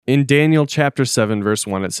In Daniel chapter 7, verse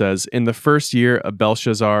 1, it says, "In the first year of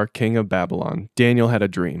Belshazzar, king of Babylon, Daniel had a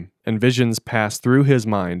dream, and visions passed through his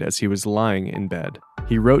mind as he was lying in bed.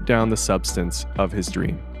 He wrote down the substance of his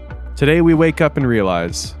dream." Today we wake up and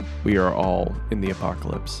realize we are all in the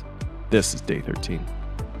apocalypse. This is Day 13.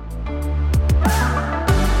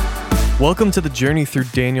 Welcome to the Journey Through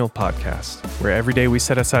Daniel podcast, where every day we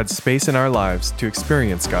set aside space in our lives to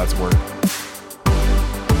experience God's Word.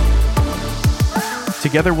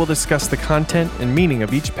 Together we'll discuss the content and meaning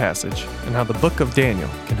of each passage and how the book of Daniel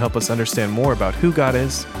can help us understand more about who God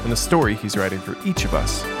is and the story He's writing for each of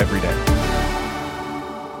us every day.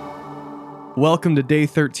 Welcome to Day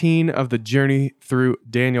 13 of the Journey Through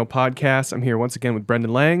Daniel podcast. I'm here once again with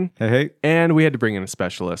Brendan Lang. Hey. And we had to bring in a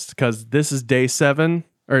specialist because this is Day 7.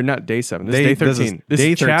 Or not Day 7. This is Day 13. This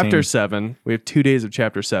is Chapter 7. We have 2 days of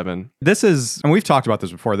Chapter 7. This is, and we've talked about this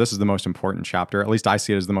before, this is the most important chapter. At least I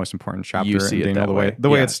see it as the most important chapter. You see in it Daniel, that way. The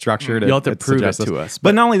way it's structured. You'll have to prove it to us.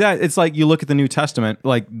 But not only that, it's like you look at the New Testament,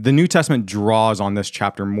 like the New Testament draws on this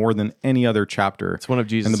chapter more than any other chapter. It's one of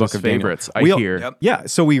Jesus' in the book of favorites, Daniel. I hear. Yep. Yeah,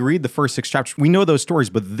 so we read the first 6 chapters. We know those stories,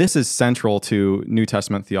 but this is central to New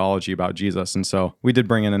Testament theology about Jesus. And so we did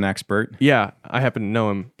bring in an expert. Yeah, I happen to know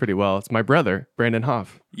him pretty well. It's my brother, Brandon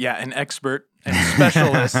Hoff. Yeah, an expert and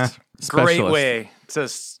specialist. Great way to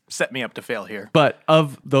set me up to fail here. But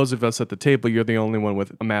of those of us at the table, you're the only one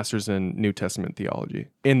with a master's in New Testament theology.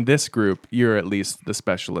 In this group, you're at least the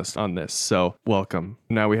specialist on this. So welcome.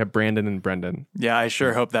 Now we have Brandon and Brendan. Yeah, I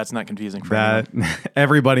sure hope that's not confusing for anyone.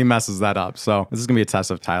 Everybody messes that up. So this is going to be a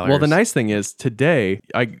test of Tyler's. Well, the nice thing is today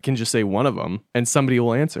I can just say one of them and somebody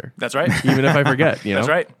will answer. That's right. Even if I forget, you know? That's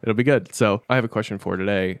right. It'll be good. So I have a question for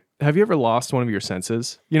today. Have you ever lost one of your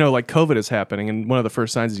senses? You know, like COVID is happening, and one of the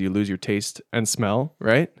first signs is you lose your taste and smell,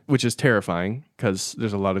 right? Which is terrifying because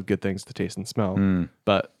there's a lot of good things to taste and smell.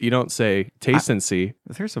 But you don't say taste and see.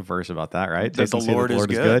 There's a verse about that, right? That Taste the and see Lord that is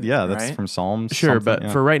good, Yeah, that's right? from Psalms. Sure, but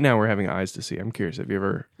yeah. for right now, we're having eyes to see. I'm curious, have you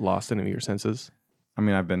ever lost any of your senses? I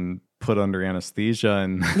mean, I've been put under anesthesia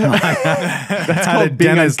and That's had a called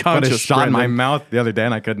being dentist put a unconscious, shot in my Brendan. mouth the other day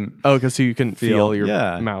and I couldn't. Oh, because you couldn't feel your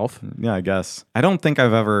Yeah. mouth. Yeah, I guess. I don't think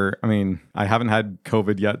I've ever, I haven't had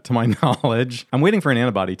COVID yet to my knowledge. I'm waiting for an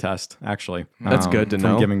antibody test, actually. That's good to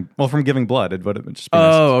know. From giving blood. It would have just been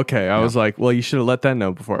Oh, okay. I was like, well, you should have let that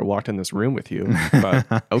know before I walked in this room with you.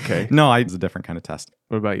 But okay. No, it's a different kind of test.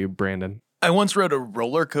 What about you, Brandon? I once rode a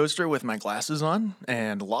roller coaster with my glasses on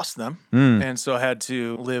and lost them. And so I had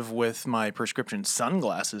to live with my prescription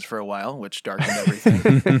sunglasses for a while, which darkened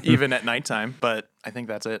everything, even at nighttime. But I think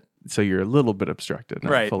that's it. So you're a little bit obstructed,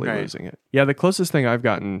 not Right, fully right. losing it. Yeah, the closest thing I've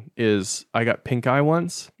gotten is I got pink eye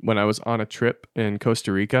once when I was on a trip in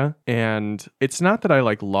Costa Rica. And it's not that I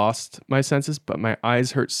lost my senses, but my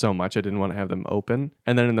eyes hurt so much I didn't want to have them open.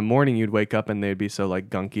 And then in the morning you'd wake up and they'd be so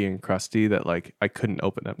gunky and crusty that I couldn't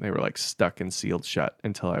open them. They were stuck and sealed shut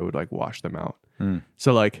until I would wash them out.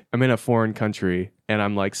 So I'm in a foreign country and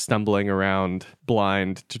I'm stumbling around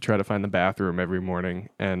blind to try to find the bathroom every morning,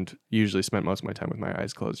 and usually spent most of my time with my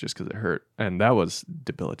eyes closed just because it hurt. And that was a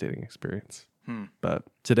debilitating experience. But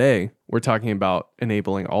today we're talking about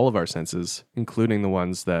enabling all of our senses, including the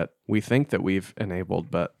ones that we think that we've enabled,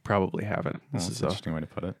 but probably haven't. That's an interesting way to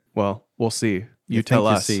put it. Well, we'll see. You tell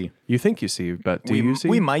think you us. see. You think you see, but do you see?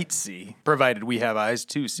 We might see, provided we have eyes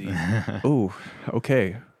to see. Oh,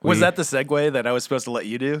 okay. Was that the segue that I was supposed to let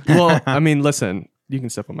you do? Well, listen, you can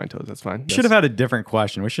step on my toes. That's fine. Should have had a different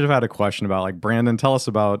question. We should have had a question about Brandon, tell us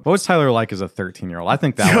about what was Tyler like as a 13-year-old? I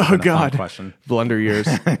think that was a fun question. Blunder years.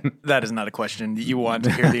 That is not a question that you want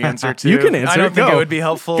to hear the answer to. You can answer I don't it. think Go. it would be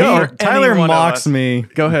helpful. Go. for Tyler any one of mocks us. me.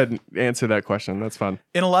 Go ahead and answer that question. That's fun.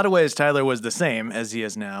 In a lot of ways, Tyler was the same as he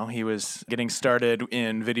is now. He was getting started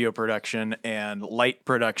in video production and light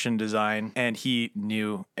production design, and he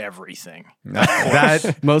knew everything.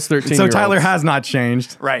 That Most 13 so Tyler has not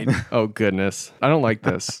changed. Right. Oh, goodness. I don't like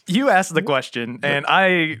this. You asked the question, and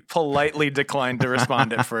I politely declined to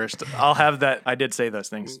respond at first. I'll have that. I did say those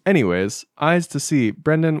things. Anyways, eyes to see.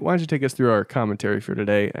 Brendan, why don't you take us through our commentary for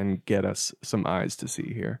today and get us some eyes to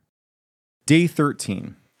see here? Day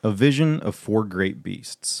 13, a vision of 4 great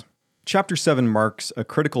beasts. Chapter 7 marks a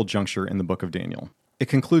critical juncture in the book of Daniel. It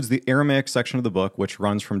concludes the Aramaic section of the book, which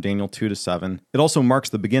runs from Daniel 2 to 7. It also marks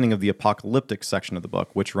the beginning of the apocalyptic section of the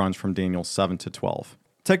book, which runs from Daniel 7 to 12.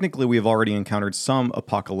 Technically, we have already encountered some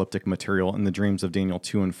apocalyptic material in the dreams of Daniel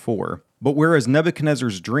 2 and 4, but whereas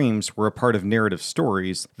Nebuchadnezzar's dreams were a part of narrative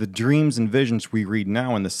stories, the dreams and visions we read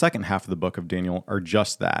now in the second half of the book of Daniel are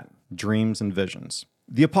just that, dreams and visions.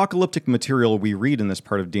 The apocalyptic material we read in this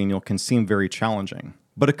part of Daniel can seem very challenging,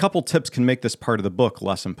 but a couple tips can make this part of the book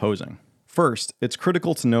less imposing. First, it's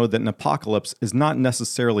critical to know that an apocalypse is not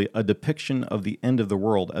necessarily a depiction of the end of the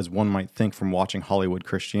world as one might think from watching Hollywood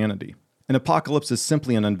Christianity. An apocalypse is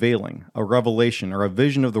simply an unveiling, a revelation, or a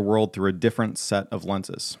vision of the world through a different set of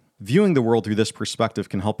lenses. Viewing the world through this perspective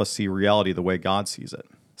can help us see reality the way God sees it.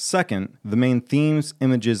 Second, the main themes,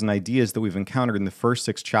 images, and ideas that we've encountered in the first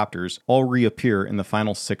 6 chapters all reappear in the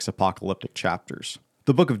final 6 apocalyptic chapters.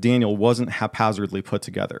 The book of Daniel wasn't haphazardly put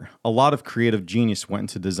together. A lot of creative genius went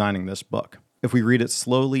into designing this book. If we read it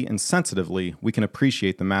slowly and sensitively, we can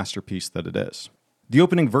appreciate the masterpiece that it is. The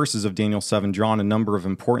opening verses of Daniel 7 draw on a number of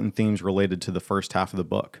important themes related to the first half of the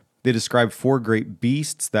book. They describe 4 great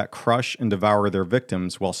beasts that crush and devour their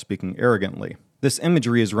victims while speaking arrogantly. This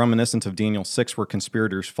imagery is reminiscent of Daniel 6, where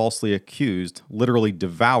conspirators falsely accused, literally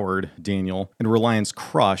devoured Daniel, and where lions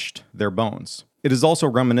crushed their bones. It is also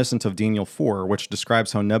reminiscent of Daniel 4, which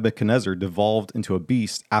describes how Nebuchadnezzar devolved into a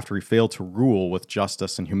beast after he failed to rule with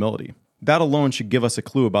justice and humility. That alone should give us a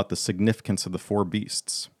clue about the significance of the 4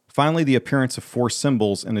 beasts. Finally, the appearance of 4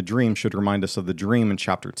 symbols in a dream should remind us of the dream in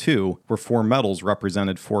chapter 2, where 4 metals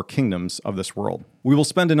represented 4 kingdoms of this world. We will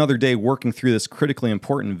spend another day working through this critically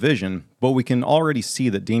important vision, but we can already see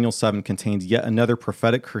that Daniel 7 contains yet another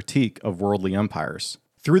prophetic critique of worldly empires.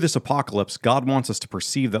 Through this apocalypse, God wants us to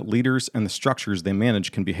perceive that leaders and the structures they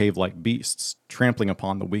manage can behave like beasts, trampling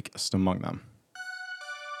upon the weakest among them.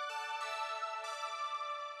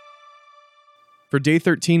 For day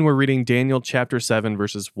 13, we're reading Daniel chapter 7,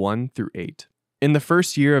 verses 1 through 8. In the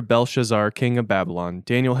first year of Belshazzar, king of Babylon,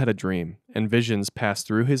 Daniel had a dream, and visions passed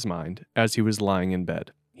through his mind as he was lying in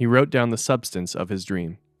bed. He wrote down the substance of his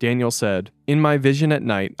dream. Daniel said, "In my vision at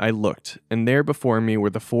night I looked, and there before me were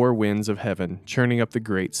the 4 winds of heaven, churning up the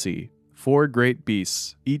great sea. 4 great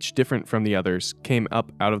beasts, each different from the others, came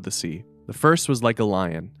up out of the sea. The first was like a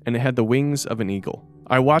lion, and it had the wings of an eagle.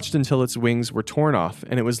 I watched until its wings were torn off,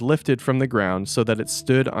 and it was lifted from the ground so that it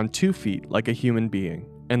stood on 2 feet like a human being,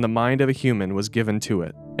 and the mind of a human was given to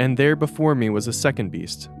it. And there before me was a second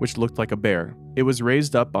beast, which looked like a bear. It was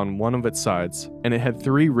raised up on one of its sides, and it had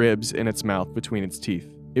 3 ribs in its mouth between its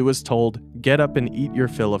teeth. It was told, 'Get up and eat your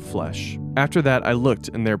fill of flesh.' After that I looked,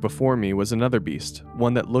 and there before me was another beast,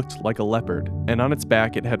 one that looked like a leopard, and on its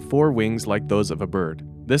back it had 4 wings like those of a bird.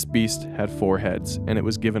 This beast had 4 heads, and it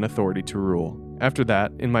was given authority to rule. After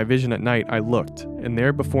that, in my vision at night I looked, and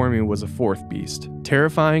there before me was a 4th beast,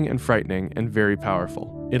 terrifying and frightening and very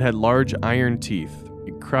powerful. It had large iron teeth.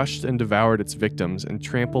 It crushed and devoured its victims and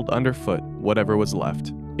trampled underfoot whatever was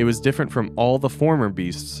left. It was different from all the former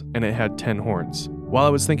beasts, and it had 10 horns. While I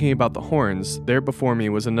was thinking about the horns, there before me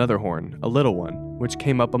was another horn, a little one, which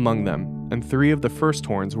came up among them, and 3 of the first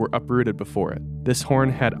horns were uprooted before it. This horn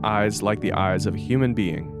had eyes like the eyes of a human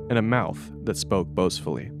being, and a mouth that spoke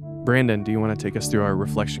boastfully." Brandon, do you want to take us through our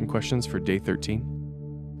reflection questions for day 13?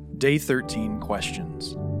 Day 13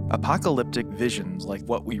 questions. Apocalyptic visions like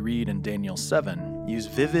what we read in Daniel 7 use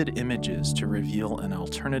vivid images to reveal an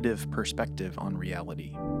alternative perspective on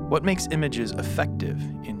reality. What makes images effective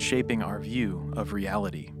in shaping our view of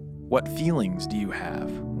reality? What feelings do you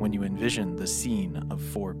have when you envision the scene of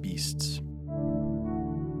 4 beasts?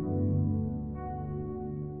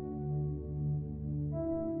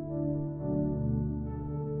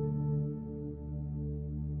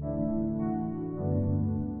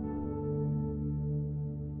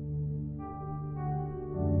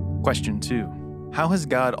 Question 2. How has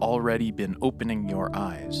God already been opening your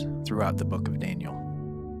eyes throughout the book of Daniel?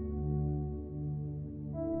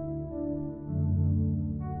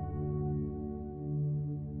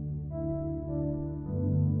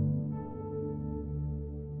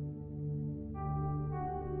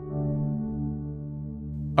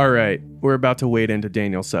 All right, we're about to wade into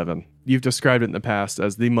Daniel 7. You've described it in the past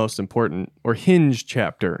as the most important or hinge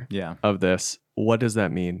chapter of this. What does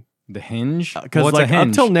that mean? The hinge? Because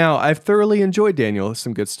up till now, I've thoroughly enjoyed Daniel.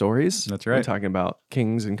 Some good stories. That's right. We're talking about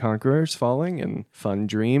kings and conquerors falling and fun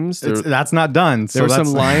dreams. That's not done. There were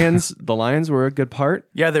some lions. The lions were a good part.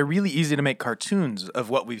 Yeah, they're really easy to make cartoons of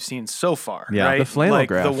what we've seen so far. Yeah, right? the flannel like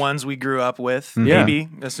graph. the ones we grew up with. Yeah. Maybe,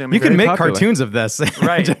 assuming you can make popular. cartoons of this.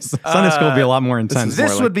 Right. Sunday school would be a lot more intense.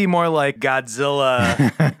 This would be more like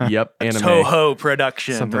Godzilla Yep, anime. Toho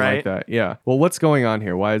production, Something right? like that. Yeah. Well, what's going on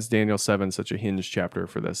here? Why is Daniel 7 such a hinge chapter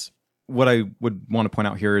for this? what I would want to point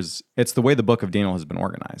out here is it's the way the book of Daniel has been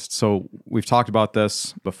organized. So we've talked about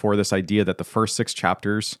this before, this idea that the first 6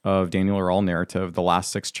 chapters of Daniel are all narrative. The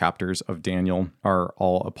last 6 chapters of Daniel are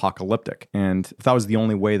all apocalyptic. And if that was the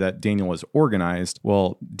only way that Daniel was organized,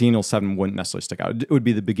 well, Daniel 7 wouldn't necessarily stick out. It would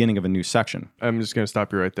be the beginning of a new section. I'm just going to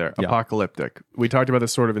stop you right there. Yeah. Apocalyptic. We talked about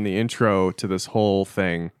this sort of in the intro to this whole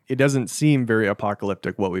thing. It doesn't seem very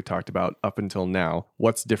apocalyptic, what we've talked about up until now.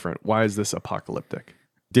 What's different? Why is this apocalyptic?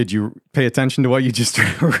 Did you pay attention to what you just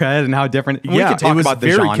read and how different? Yeah, we can talk it was about the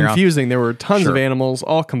very genre. confusing. There were tons Sure. of animals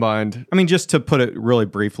all combined. I mean, just to put it really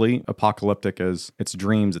briefly, apocalyptic is it's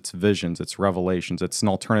dreams, it's visions, it's revelations, it's an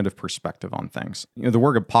alternative perspective on things. You know, the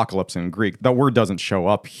word apocalypse in Greek, that word doesn't show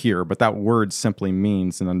up here, but that word simply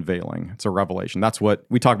means an unveiling. It's a revelation. That's what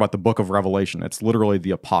we talk about the book of Revelation. It's literally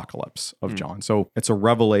the apocalypse of John. So it's a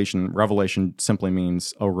revelation. Revelation simply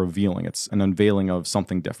means a revealing. It's an unveiling of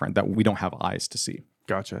something different that we don't have eyes to see.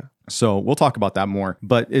 Gotcha. So we'll talk about that more,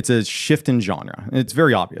 but it's a shift in genre. It's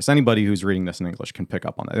very obvious. Anybody who's reading this in English can pick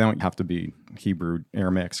up on that. They don't have to be Hebrew,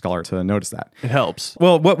 Aramaic scholar to notice that. It helps.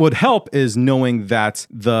 Well, what would help is knowing that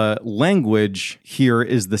the language here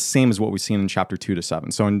is the same as what we've seen in chapter 2 to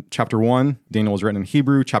 7. So in chapter 1, Daniel was written in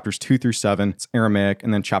Hebrew. Chapters 2 through 7, it's Aramaic.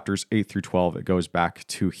 And then chapters 8 through 12, it goes back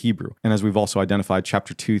to Hebrew. And as we've also identified,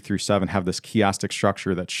 chapter 2 through 7 have this chiastic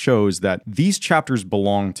structure that shows that these chapters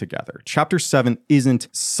belong together. Chapter 7 isn't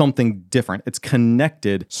something different. It's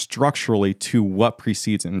connected structurally to what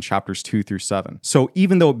precedes it in chapters 2 through 7. So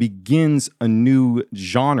even though it begins a new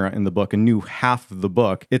genre in the book, a new half of the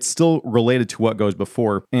book, it's still related to what goes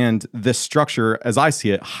before. And this structure, as I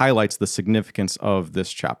see it, highlights the significance of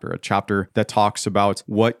this chapter, a chapter that talks about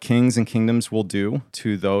what kings and kingdoms will do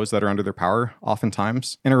to those that are under their power,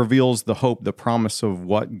 oftentimes. And it reveals the hope, the promise of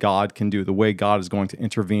what God can do, the way God is going to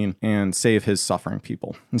intervene and save his suffering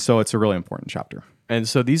people. And so it's a really important chapter. And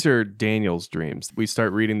so these are Daniel's dreams. We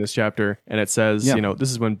start reading this chapter and it says, Yeah. you know, this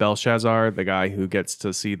is when Belshazzar, the guy who gets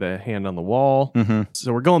to see the hand on the wall.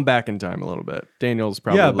 So we're going back in time a little bit. Daniel's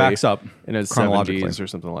probably Yeah, it backs up in his chronologically. 70s or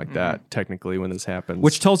something like that, technically, when this happens.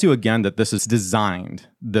 Which tells you again that this is designed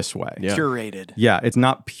this way. Yeah. Curated. Yeah, it's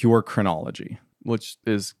not pure chronology. Which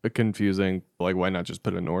is confusing. Like, why not just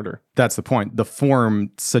put it in order? That's the point. The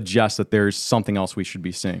form suggests that there's something else we should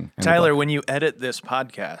be seeing. in the Tyler, book. when you edit this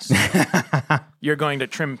podcast, you're going to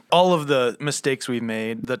trim all of the mistakes we've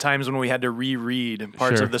made, the times when we had to reread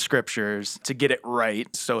parts Sure. of the scriptures to get it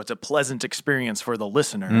right so it's a pleasant experience for the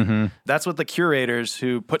listener. Mm-hmm. That's what the curators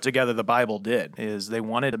who put together the Bible did, is they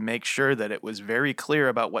wanted to make sure that it was very clear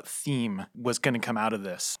about what theme was going to come out of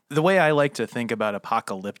this. The way I like to think about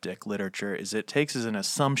apocalyptic literature is it takes as an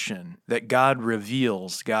assumption that God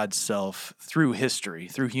reveals God's self through history,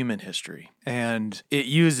 through human history. And it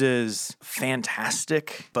uses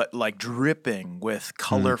fantastic, but like dripping with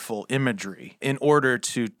colorful imagery in order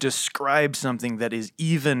to describe something that is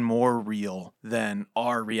even more real than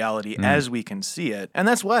our reality as we can see it. And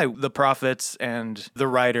that's why the prophets and the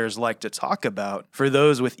writers like to talk about, for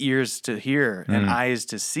those with ears to hear and eyes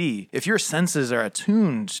to see, if your senses are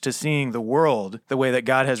attuned to seeing the world the way that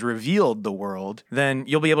God has revealed the world, then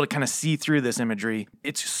you'll be able to kind of see through this imagery.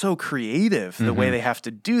 It's so creative the way they have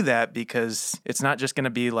to do that, because it's not just going to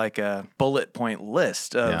be like a bullet point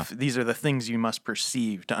list of these are the things you must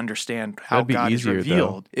perceive to understand how That'd be God is easier,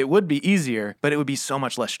 revealed. It would be easier, but it would be so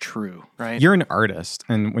much less true, right? You're an artist,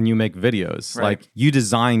 and when you make videos, Right. like you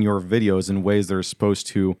design your videos in ways that are supposed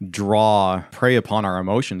to prey upon our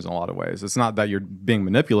emotions in a lot of ways. It's not that you're being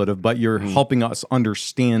manipulative, but you're helping us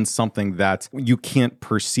understand something that you can't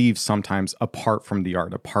perceive sometimes apart from the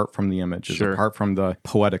art, apart from the images, Sure. apart from the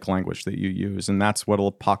poetic language that you use. And that's what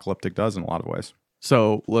apocalyptic does in a lot of ways.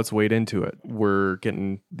 So let's wade into it. We're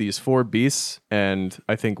getting these 4 beasts, and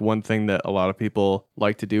I think one thing that a lot of people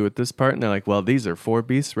like to do with this part, and they're like, well, these are 4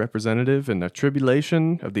 beasts representative in the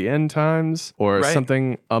tribulation of the end times, or Right.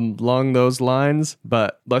 something along those lines.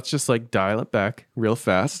 But let's just like dial it back real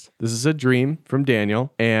fast. This is a dream from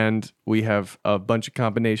Daniel, and we have a bunch of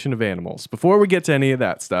combination of animals. Before we get to any of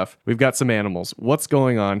that stuff, we've got some animals. What's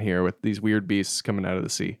going on here with these weird beasts coming out of the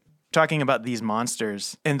sea? Talking about these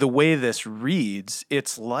monsters and the way this reads,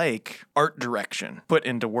 it's like art direction put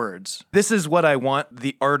into words. This is what I want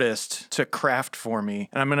the artist to craft for me,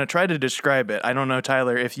 and I'm going to try to describe it. I don't know,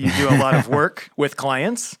 Tyler, if you do a lot of work with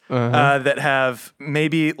clients that have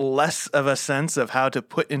maybe less of a sense of how to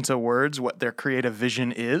put into words what their creative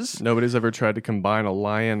vision is. Nobody's ever tried to combine a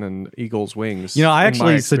lion and eagle's wings. You know, I in my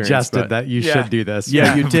actually experience, suggested but- that you Yeah. should do this.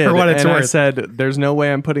 Yeah, you did. For what it's and I worth. said, there's no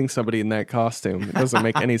way I'm putting somebody in that costume. It doesn't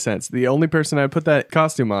make any sense. sense. The only person I'd put that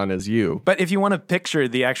costume on is you. But if you want to picture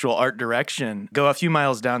the actual art direction, go a few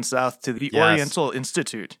miles down south to the Oriental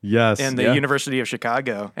Institute in the University of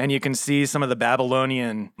Chicago, and you can see some of the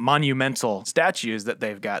Babylonian monumental statues that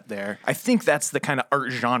they've got there. I think that's the kind of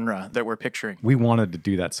art genre that we're picturing. We wanted to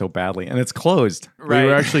do that so badly, and it's closed. Right. We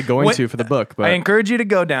were actually going to for the book. But I encourage you to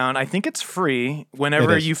go down. I think it's free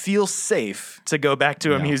whenever you feel safe to go back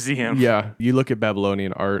to a museum. Yeah. You look at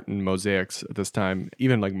Babylonian art and mosaics at this time,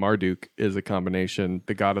 even like Marduk is a combination,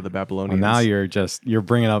 the god of the Babylonians. Well, now you're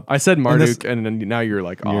bringing up... I said Marduk, and then now you're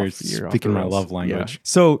like you're off. You're speaking my love language. Yeah.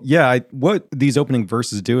 So what these opening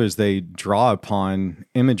verses do is they draw upon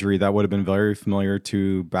imagery that would have been very familiar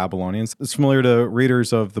to Babylonians. It's familiar to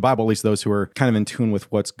readers of the Bible, at least those who are kind of in tune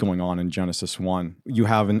with what's going on in Genesis 1. You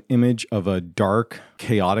have an image of a dark,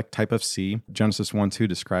 chaotic type of sea. Genesis 1:2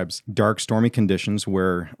 describes dark, stormy conditions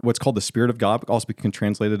where what's called the Spirit of God, also can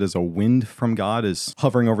translate it as a wind from God, is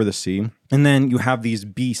hovering over the sea. And then you have these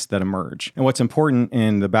beasts that emerge. And what's important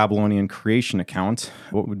in the Babylonian creation account,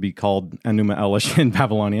 what would be called Enuma Elish in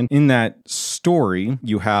Babylonian, in that story,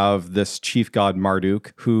 you have this chief god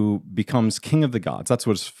Marduk who becomes king of the gods. That's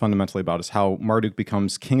what it's fundamentally about, is how Marduk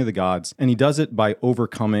becomes king of the gods. And he does it by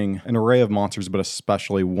overcoming an array of monsters, but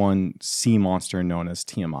especially one sea monster known as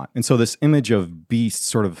Tiamat. And so this image of beasts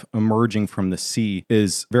sort of emerging from the sea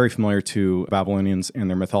is very familiar to Babylonians and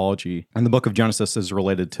their mythology. And the book of Genesis is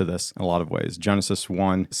related to this in a lot of ways. Genesis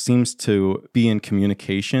 1 seems to be in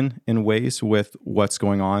communication in ways with what's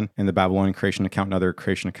going on in the Babylonian creation account and other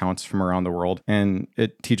creation accounts from around the world. And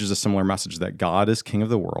it teaches a similar message that God is king of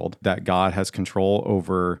the world, that God has control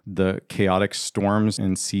over the chaotic storms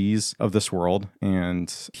and seas of this world,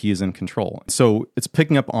 and he is in control. So it's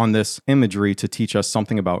picking up on this imagery to teach us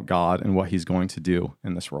something about God and what he's going to do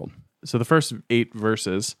in this world. So the first 8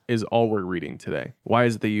 verses is all we're reading today. Why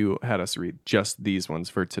is it that you had us read just these ones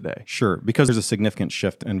for today? Sure, because there's a significant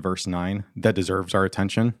shift in verse 9 that deserves our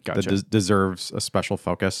attention, that deserves a special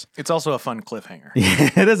focus. It's also a fun cliffhanger.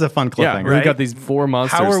 It is a fun cliffhanger. Yeah, right? We've got these 4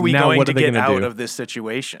 monsters. How are we now, going to get out do? of this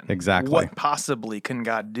situation? Exactly. What possibly can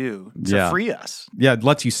God do to free us? Yeah, it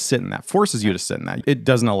lets you sit in that, forces you to sit in that. It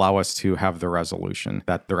doesn't allow us to have the resolution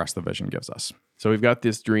that the rest of the vision gives us. So we've got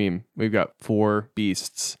this dream. We've got 4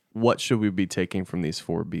 beasts. What should we be taking from these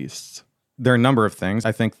 4 beasts? There are a number of things.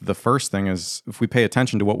 I think the first thing is, if we pay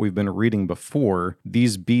attention to what we've been reading before,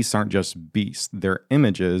 these beasts aren't just beasts. They're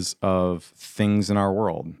images of things in our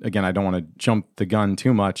world. Again, I don't want to jump the gun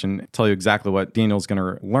too much and tell you exactly what Daniel's going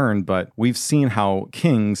to learn, but we've seen how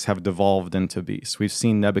kings have devolved into beasts. We've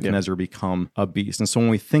seen Nebuchadnezzar become a beast. And so when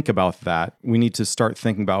we think about that, we need to start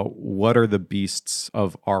thinking about what are the beasts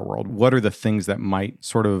of our world? What are the things that might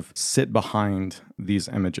sort of sit behind these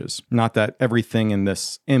images? Not that everything in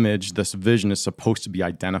this image, this vision, is supposed to be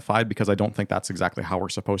identified, because I don't think that's exactly how we're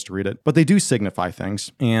supposed to read it, but they do signify things.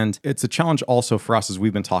 And it's a challenge also for us, as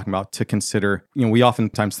we've been talking about, to consider, we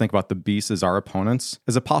oftentimes think about the beasts as our opponents.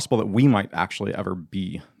 Is it possible that we might actually ever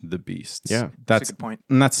be the beasts? Yeah, that's a good point.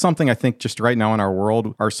 And that's something I think just right now in our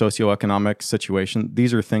world, our socioeconomic situation,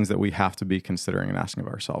 these are things that we have to be considering and asking of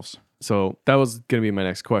ourselves. So that was going to be my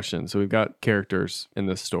next question. So we've got characters in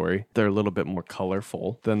this story. They're a little bit more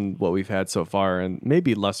colorful than what we've had so far, and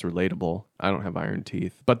maybe less relatable. I don't have iron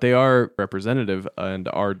teeth, but they are representative and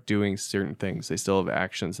are doing certain things. They still have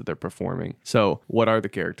actions that they're performing. So what are the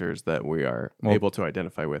characters that we are able to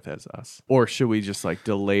identify with as us? Or should we just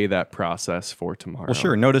delay that process for tomorrow? Well,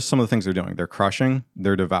 sure. Notice some of the things they're doing. They're crushing,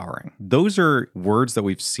 they're devouring. Those are words that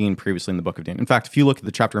we've seen previously in the book of Daniel. In fact, if you look at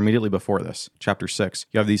the chapter immediately before this, chapter 6,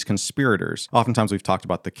 you have these conspirators. Oftentimes we've talked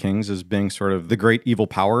about the kings as being sort of the great evil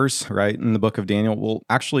powers, right? In the book of Daniel, will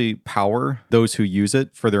actually power those who use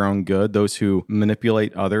it for their own good, those who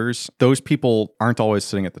manipulate others. Those people aren't always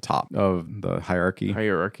sitting at the top of the hierarchy.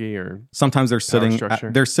 Or sometimes they're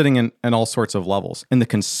sitting in all sorts of levels. And the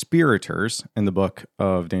conspirators in the book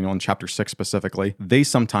of Daniel, in chapter 6 specifically, they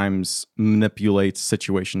sometimes manipulate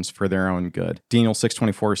situations for their own good. Daniel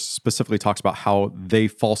 6:24 specifically talks about how they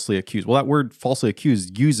falsely accuse. Well, that word falsely accuse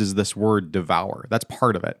uses this word devour. That's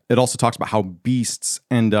part of it. It also talks about how beasts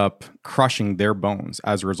end up crushing their bones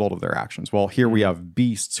as a result of their actions. Well, here we have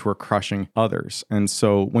beasts who are crushing others. And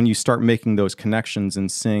so when you start making those connections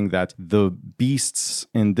and seeing that the beasts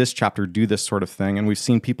in this chapter do this sort of thing, and we've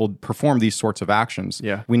seen people perform these sorts of actions,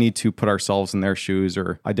 we need to put ourselves in their shoes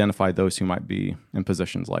or identify those who might be in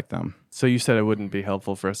positions like them. So you said it wouldn't be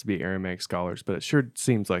helpful for us to be Aramaic scholars, but it sure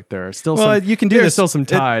seems like there are still still some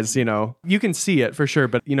ties, You can see it for sure,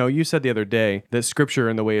 but you said the other day that scripture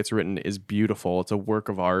and the way it's written is beautiful. It's a work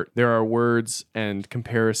of art. There there are words and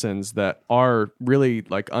comparisons that are really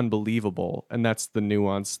like unbelievable, and that's the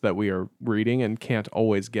nuance that we are reading and can't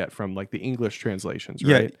always get from like the English translations,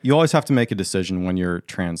 right? Yeah, you always have to make a decision when you're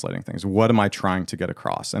translating things. What am I trying to get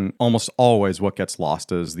across? And almost always what gets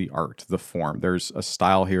lost is the art, the form. There's a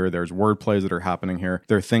style here, there's word plays that are happening here.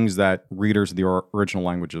 There are things that readers of the original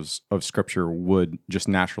languages of scripture would just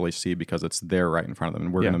naturally see because it's there right in front of them,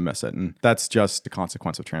 and we're going to miss it. And that's just the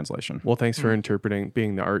consequence of translation. Well, thanks for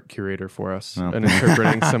being the art curator for us and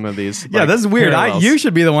interpreting some of these. Yeah, this is weird. You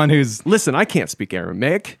should be the one who's... Listen, I can't speak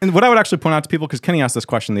Aramaic. And what I would actually point out to people, because Kenny asked this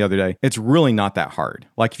question the other day, it's really not that hard.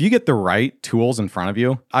 Like, if you get the right tools in front of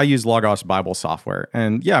you, I use Logos Bible software.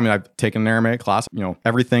 And yeah, I mean, I've taken an Aramaic class. You know,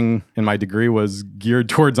 everything in my degree was geared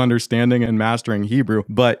towards understanding and mastering Hebrew.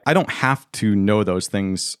 But I don't have to know those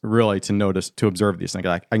things really to notice, to observe these things.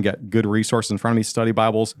 I can get good resources in front of me, study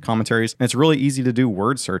Bibles, commentaries. And it's really easy to do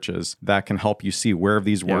word searches that can help you see where have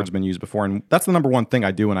these words been used before. And that's the number one thing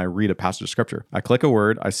I do when I read a passage of scripture. I click a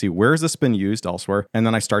word, I see where has this been used elsewhere, and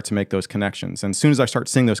then I start to make those connections. And as soon as I start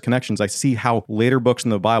seeing those connections, I see how later books in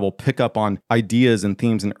the Bible pick up on ideas and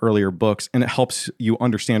themes in earlier books, and it helps you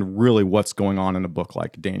understand really what's going on in a book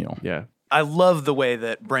like Daniel. Yeah. I love the way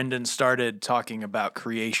that Brendan started talking about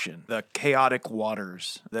creation, the chaotic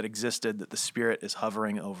waters that existed that the Spirit is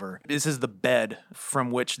hovering over. This is the bed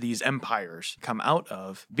from which these empires come out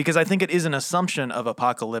of, because I think it is an assumption of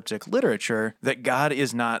apocalyptic literature that God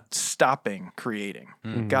is not stopping creating.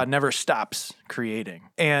 Mm-hmm. God never stops creating.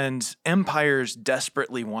 And empires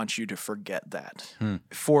desperately want you to forget that.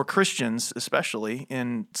 For Christians, especially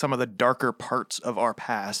in some of the darker parts of our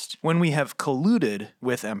past, when we have colluded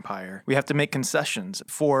with empire, we have to make concessions.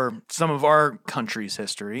 For some of our country's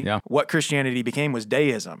history, what Christianity became was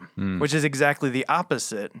deism, which is exactly the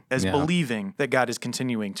opposite as believing that God is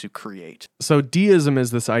continuing to create. So deism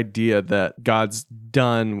is this idea that God's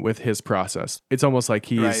done with his process. It's almost like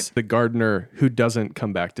he's the gardener who doesn't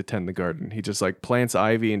come back to tend the garden. He just like plants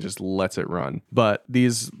ivy and just lets it run. But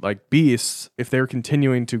these like beasts, if they're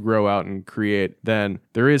continuing to grow out and create, then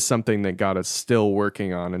there is something that God is still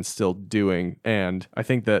working on and still doing. And I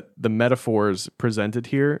think that the metaphors presented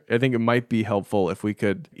here, I think it might be helpful if we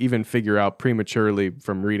could even figure out prematurely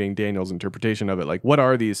from reading Daniel's interpretation of it, like what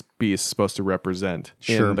are these beasts supposed to represent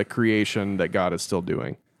in the creation that God is still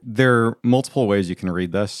doing? There are multiple ways you can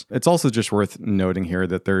read this. It's also just worth noting here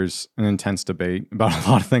that there's an intense debate about a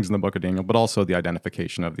lot of things in the book of Daniel, but also the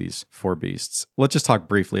identification of these four beasts. Let's just talk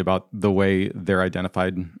briefly about the way they're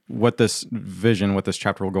identified. What this vision, what this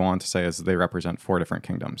chapter will go on to say is they represent four different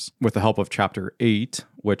kingdoms. With the help of chapter 8,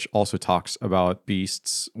 which also talks about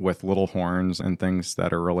beasts with little horns and things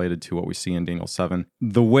that are related to what we see in Daniel 7.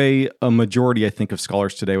 The way a majority, I think, of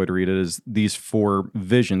scholars today would read it is these four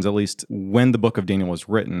visions, at least when the book of Daniel was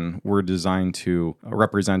written, were designed to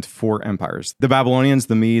represent four empires: the Babylonians,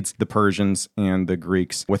 the Medes, the Persians, and the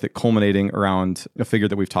Greeks, with it culminating around a figure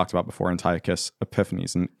that we've talked about before, Antiochus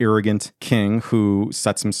Epiphanes, an arrogant king who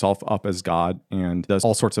sets himself up as God and does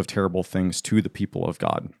all sorts of terrible things to the people of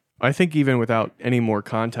God. I think even without any more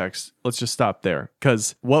context, let's just stop there,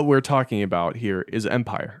 because what we're talking about here is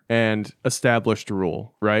empire and established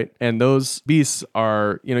rule, right? And those beasts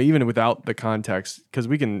are, you know, even without the context, because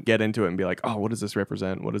we can get into it and be like, oh, what does this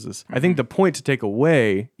represent? What is this? I think the point to take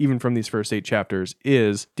away, even from these first 8 chapters,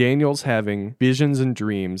 is Daniel's having visions and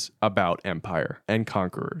dreams about empire and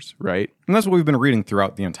conquerors, right? And that's what we've been reading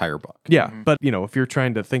throughout the entire book. Yeah, but, you know, if you're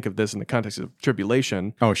trying to think of this in the context of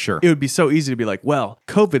tribulation, oh, sure, it would be so easy to be like, well,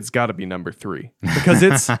 COVID's got to be number 3 because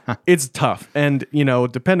it's tough. And, you know,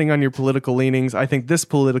 depending on your political leanings, I think this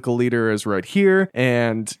political leader is right here.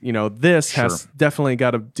 And, you know, this has definitely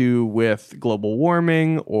got to do with global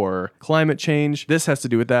warming or climate change. This has to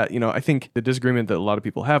do with that. You know, I think the disagreement that a lot of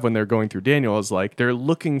people have when they're going through Daniel is like they're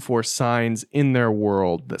looking for signs in their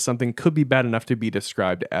world that something could be bad enough to be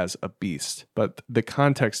described as a beast. But the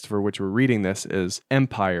context for which we're reading this is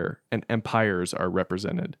empire, and empires are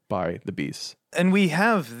represented by the beasts. And we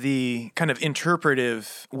have the kind of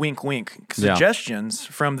interpretive wink-wink suggestions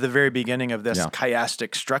from the very beginning of this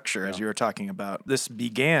chiastic structure, as you were talking about. This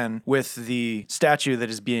began with the statue that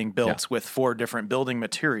is being built with 4 different building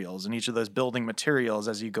materials, and each of those building materials,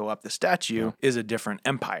 as you go up the statue, is a different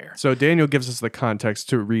empire. So Daniel gives us the context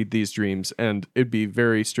to read these dreams, and it'd be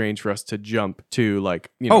very strange for us to jump to, like,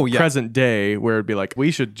 you know, present day, where it'd be like,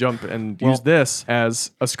 we should jump and use this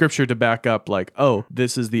as a scripture to back up, like, oh,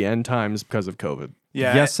 this is the end times because of COVID.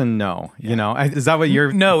 Yeah. Yes and no. You know, is that what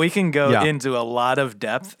you're... No, we can go Yeah. into a lot of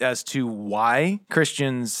depth as to why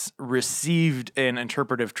Christians received an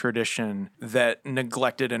interpretive tradition that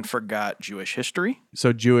neglected and forgot Jewish history.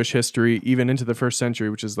 So Jewish history, even into the first century,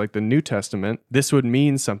 which is like the New Testament, this would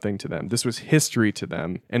mean something to them. This was history to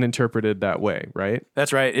them and interpreted that way, right?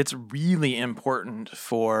 That's right. It's really important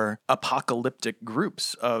for apocalyptic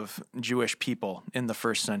groups of Jewish people in the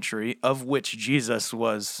first century, of which Jesus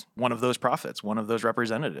was one of those prophets, one of those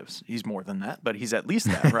representatives. He's more than that, but he's at least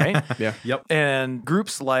that, right? Yeah. Yep. And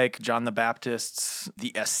groups like John the Baptists,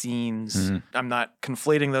 the Essenes, I'm not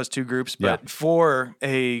conflating those two groups, but for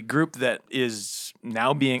a group that is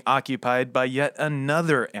now being occupied by yet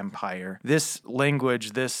another empire, this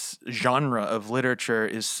language, this genre of literature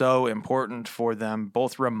is so important for them,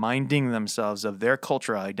 both reminding themselves of their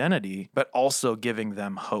cultural identity, but also giving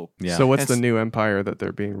them hope. Yeah. So what's And the new empire that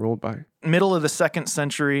they're being ruled by? Middle of the 2nd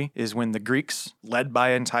century is when the Greeks, led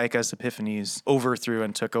by Antiochus Epiphanes, overthrew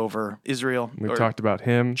and took over Israel, We've or talked about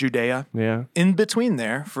him. Judea. Yeah. In between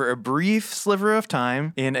there, for a brief sliver of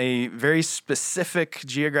time, in a very specific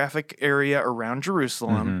geographic area around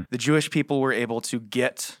Jerusalem, the Jewish people were able to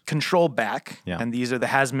get control back. Yeah. And these are the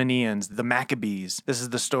Hasmoneans, the Maccabees. This is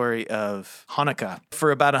the story of Hanukkah.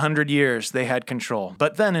 For about 100 years, they had control.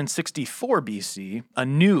 But then in 64 BC, a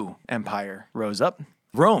new empire rose up.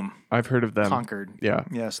 Rome I've heard of them. conquered. Yeah.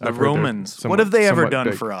 Yes, the I've heard they're Romans. What have they ever somewhat done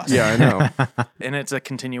big. for us? Yeah, I know. And it's a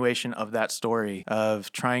continuation of that story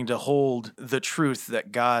of trying to hold the truth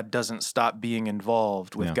that God doesn't stop being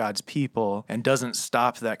involved with God's people and doesn't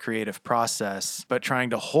stop that creative process, but trying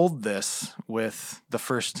to hold this with the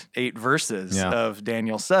first 8 verses of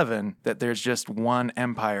Daniel 7, that there's just one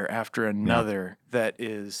empire after another that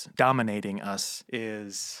is dominating us,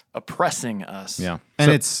 is oppressing us. Yeah.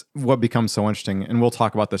 And it's what becomes so interesting, and we'll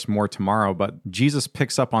talk about this more tomorrow, but Jesus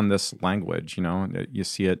picks up on this language. You know, you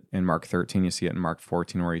see it in Mark 13, you see it in Mark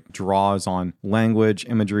 14, where he draws on language,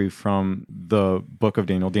 imagery from the book of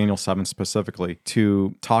Daniel, Daniel 7 specifically,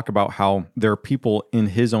 to talk about how there are people in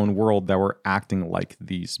his own world that were acting like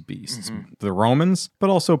these beasts. The Romans, but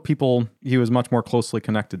also people he was much more closely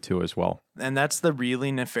connected to as well. And that's the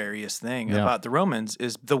really nefarious thing about the Romans,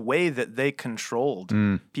 is the way that they controlled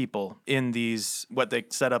people in these, what they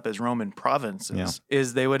set up as Roman provinces,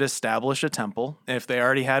 is they would establish a temple. If they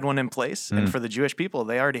already had one in place, and for the Jewish people,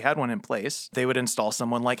 they already had one in place, they would install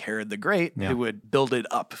someone like Herod the Great who would build it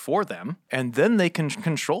up for them. And then they can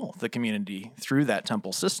control the community through that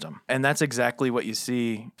temple system. And that's exactly what you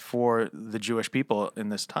see for the Jewish people in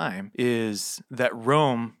this time, is that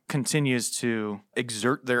Rome continues to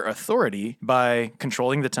exert their authority by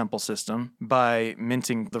controlling the temple system, by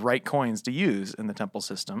minting the right coins to use in the temple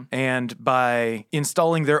system, and by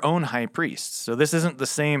installing their own high priests. So this isn't the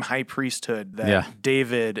same high priesthood that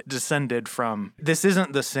David descended from. This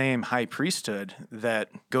isn't the same high priesthood that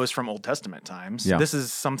goes from Old Testament times. Yeah. This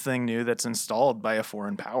is something new that's installed by a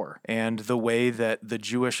foreign power. And the way that the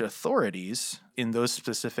Jewish authorities in those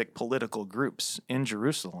specific political groups in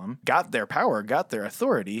Jerusalem got their power, got their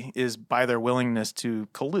authority, is by their willingness to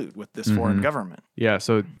collude with this foreign government. Yeah,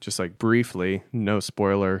 so just like briefly, no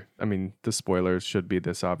spoiler. I mean, the spoilers should be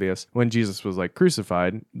this obvious. When Jesus was like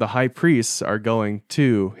crucified, the high priests are going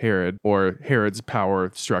to Herod, or Herod's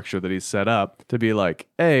power structure that he's set up, to be like,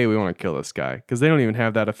 hey, we want to kill this guy. Because they don't even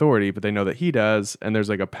have that authority, but they know that he does. And there's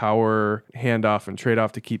like a power handoff and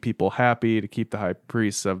trade-off to keep people happy, to keep the high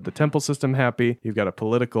priests of the temple system happy. You've got a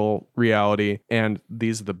political reality, and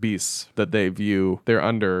these are the beasts that they view they're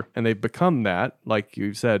under, and they've become that, like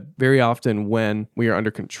you said, very often when we are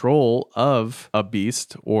under control of a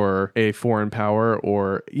beast or a foreign power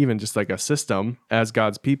or even just like a system as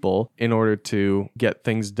God's people, in order to get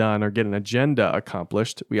things done or get an agenda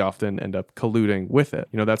accomplished, we often end up colluding with it.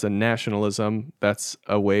 You know, that's a nationalism. That's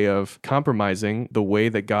a way of compromising the way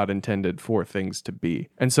that God intended for things to be.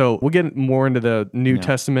 And so we'll get more into the New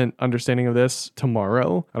Testament understanding of this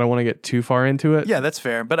tomorrow. I don't want to get too far into it. Yeah, that's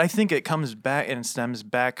fair. But I think it comes back and stems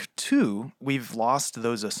back to, we've lost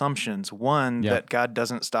those assumptions. One, that God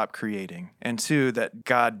doesn't stop creating. And two, that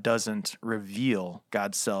God doesn't reveal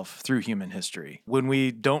God's self through human history. When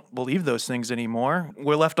we don't believe those things anymore,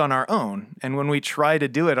 we're left on our own. And when we try to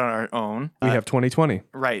do it on our own, We have 2020.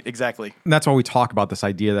 right, exactly. And that's why we talk about this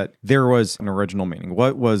idea that there was an original meaning.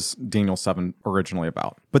 What was Daniel 7 originally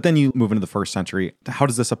about? But then you move into the first century. How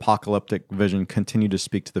does this apocalyptic vision continue to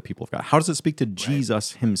speak to the people of God? How does it speak to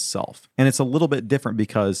Jesus himself? And it's a little bit different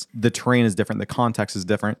because the terrain is different, the context is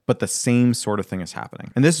different, but the same sort of thing is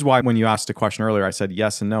happening. And this is why when you asked a question earlier, I said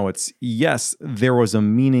yes and no. It's yes, there was a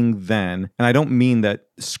meaning then. And I don't mean that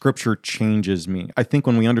Scripture changes me. I think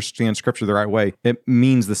when we understand Scripture the right way, it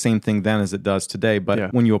means the same thing then as it does today.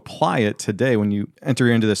 But when you apply it today, when you enter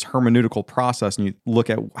into this hermeneutical process and you look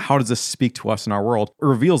at how does this speak to us in our world, it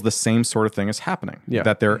reveals the same sort of thing is happening.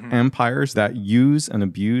 That there are empires that use and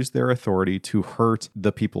abuse their authority to hurt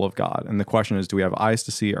the people of God. And the question is, do we have eyes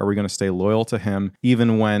to see? Are we going to stay loyal to him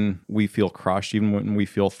even when we feel crushed, even when we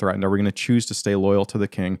feel threatened? Are we going to choose to stay loyal to the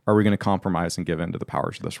king? Are we going to compromise and give in to the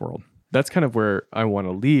powers of this world? That's kind of where I want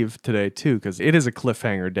to leave today, too, because it is a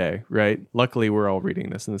cliffhanger day, right? Luckily, we're all reading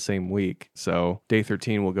this in the same week. So day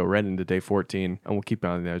 13 will go right into day 14, and we'll keep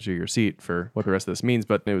on the edge of your seat for what the rest of this means.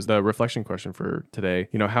 But it was the reflection question for today.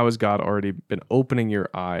 How has God already been opening your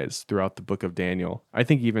eyes throughout the book of Daniel? I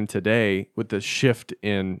think even today, with the shift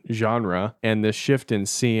in genre and this shift in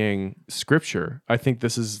seeing Scripture, I think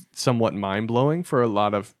this is somewhat mind-blowing for a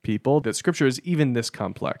lot of people, that Scripture is even this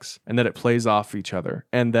complex and that it plays off each other,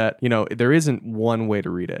 and that, there isn't one way to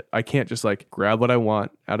read it. I can't just grab what I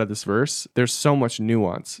want out of this verse. There's so much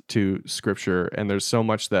nuance to Scripture, and there's so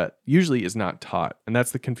much that usually is not taught. And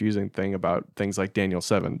that's the confusing thing about things like Daniel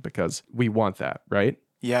 7, because we want that, right?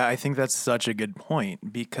 Yeah, I think that's such a good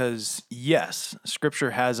point because, yes,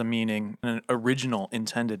 Scripture has a meaning, an original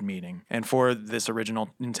intended meaning. And for this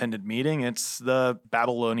original intended meaning, it's the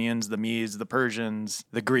Babylonians, the Medes, the Persians,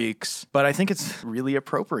 the Greeks. But I think it's really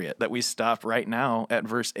appropriate that we stop right now at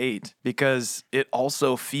verse 8 because it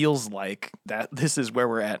also feels like that this is where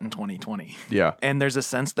we're at in 2020. Yeah. And there's a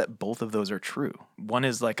sense that both of those are true. One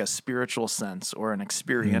is like a spiritual sense or an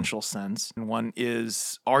experiential sense, and one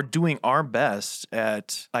is doing our best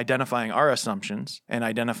at identifying our assumptions and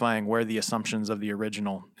identifying where the assumptions of the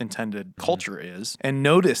original intended culture is and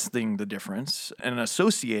noticing the difference and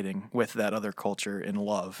associating with that other culture in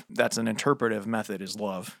love. That's an interpretive method, is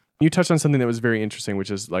love. You touched on something that was very interesting,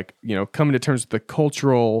 which is coming to terms with the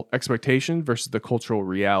cultural expectation versus the cultural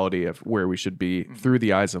reality of where we should be through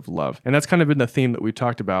the eyes of love. And that's kind of been the theme that we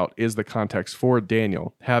talked about, is the context for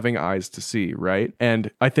Daniel, having eyes to see, right?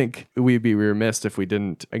 And I think we'd be remiss if we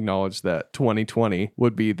didn't acknowledge that 2020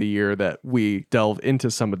 would be the year that we delve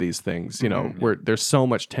into some of these things, where there's so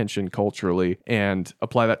much tension culturally, and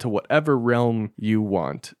apply that to whatever realm you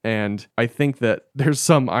want. And I think that there's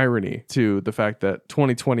some irony to the fact that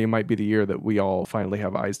 2020 might be the year that we all finally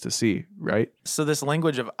have eyes to see, right? So this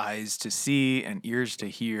language of eyes to see and ears to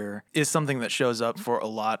hear is something that shows up for a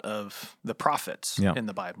lot of the prophets in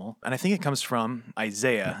the Bible. And I think it comes from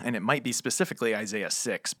Isaiah, and it might be specifically Isaiah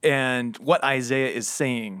 6. And what Isaiah is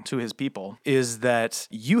saying to his people is that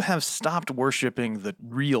you have stopped worshiping the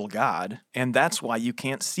real God, and that's why you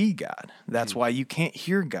can't see God. That's why you can't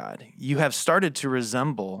hear God. You have started to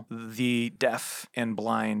resemble the deaf and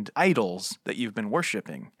blind idols that you've been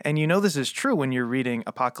worshiping. And this is true when you're reading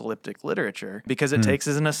apocalyptic literature, because it takes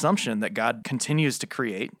as an assumption that God continues to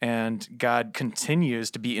create and God continues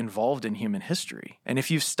to be involved in human history. And if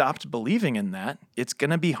you've stopped believing in that, it's going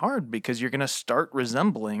to be hard because you're going to start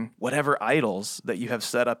resembling whatever idols that you have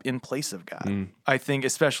set up in place of God. I think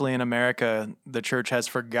especially in America, the church has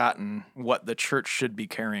forgotten what the church should be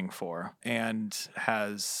caring for and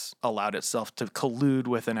has allowed itself to collude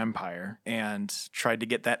with an empire and tried to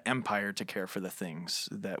get that empire to care for the things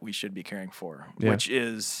that we should be caring for, which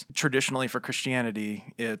is traditionally for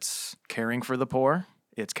Christianity, it's caring for the poor,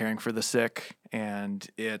 it's caring for the sick, and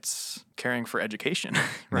it's caring for education,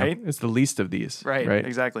 right? It's the least of these. Right,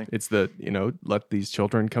 exactly. It's the, let these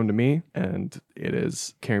children come to me, and it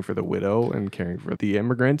is caring for the widow and caring for the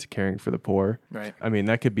immigrant, caring for the poor. Right. I mean,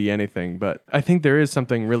 that could be anything, but I think there is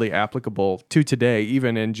something really applicable to today,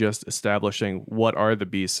 even in just establishing what are the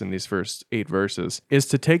beasts in these first 8 verses, is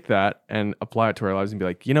to take that and apply it to our lives and be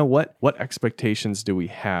like, what expectations do we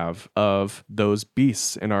have of those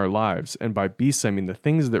beasts in our lives? And by beasts, I mean the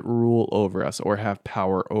things that rule over us or have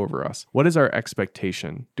power over us. What is our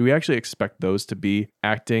expectation? Do we actually expect those to be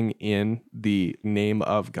acting in the name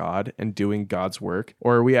of God and doing God's work?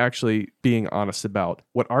 Or are we actually being honest about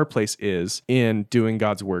what our place is in doing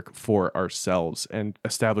God's work for ourselves and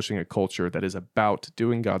establishing a culture that is about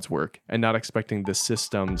doing God's work and not expecting the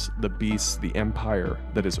systems, the beasts, the empire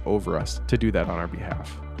that is over us to do that on our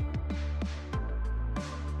behalf?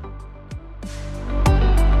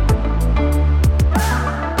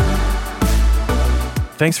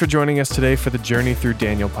 Thanks for joining us today for the Journey Through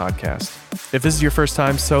Daniel podcast. If this is your first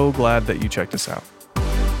time, so glad that you checked us out.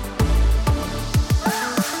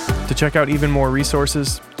 To check out even more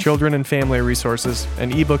resources, children and family resources,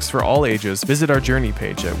 and ebooks for all ages, visit our Journey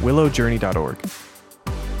page at willowjourney.org.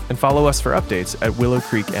 And follow us for updates at Willow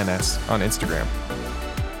Creek NS on Instagram.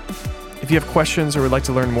 If you have questions or would like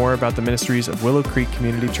to learn more about the ministries of Willow Creek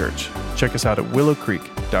Community Church, check us out at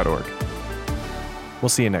willowcreek.org. We'll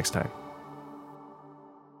see you next time.